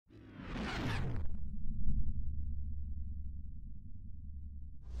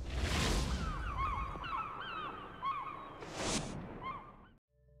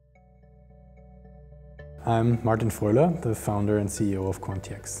I'm Martin Froehler, the founder and CEO of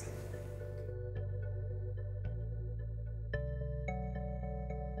QuantTX.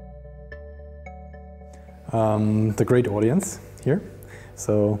 The great audience here.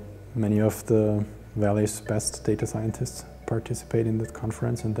 So many of the Valley's best data scientists participate in that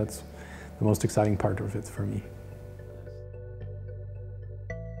conference, and that's the most exciting part of it for me.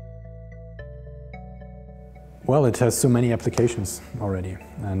 Well, it has so many applications already,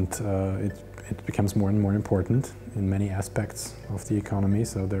 and it becomes more and more important in many aspects of the economy.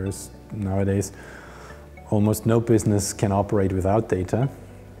 So there's nowadays almost no business can operate without data.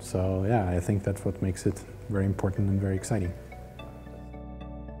 So yeah, I think that's what makes it very important and very exciting.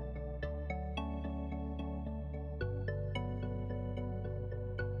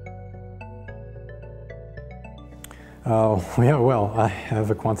 Yeah, well, I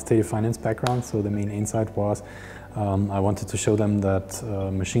have a quantitative finance background, so the main insight was I wanted to show them that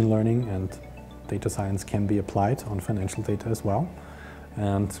machine learning and data science can be applied on financial data as well,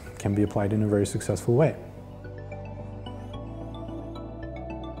 and can be applied in a very successful way.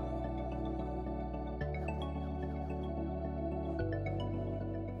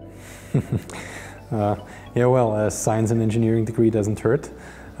 Yeah, well, a science and engineering degree doesn't hurt,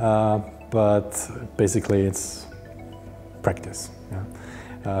 but basically it's practice.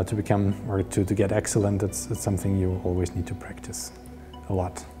 Yeah? To become or to get excellent, it's something you always need to practice a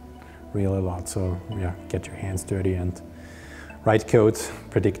lot, really a lot. So yeah, get your hands dirty and write code,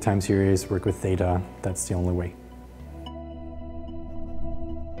 predict time series, work with data. That's the only way.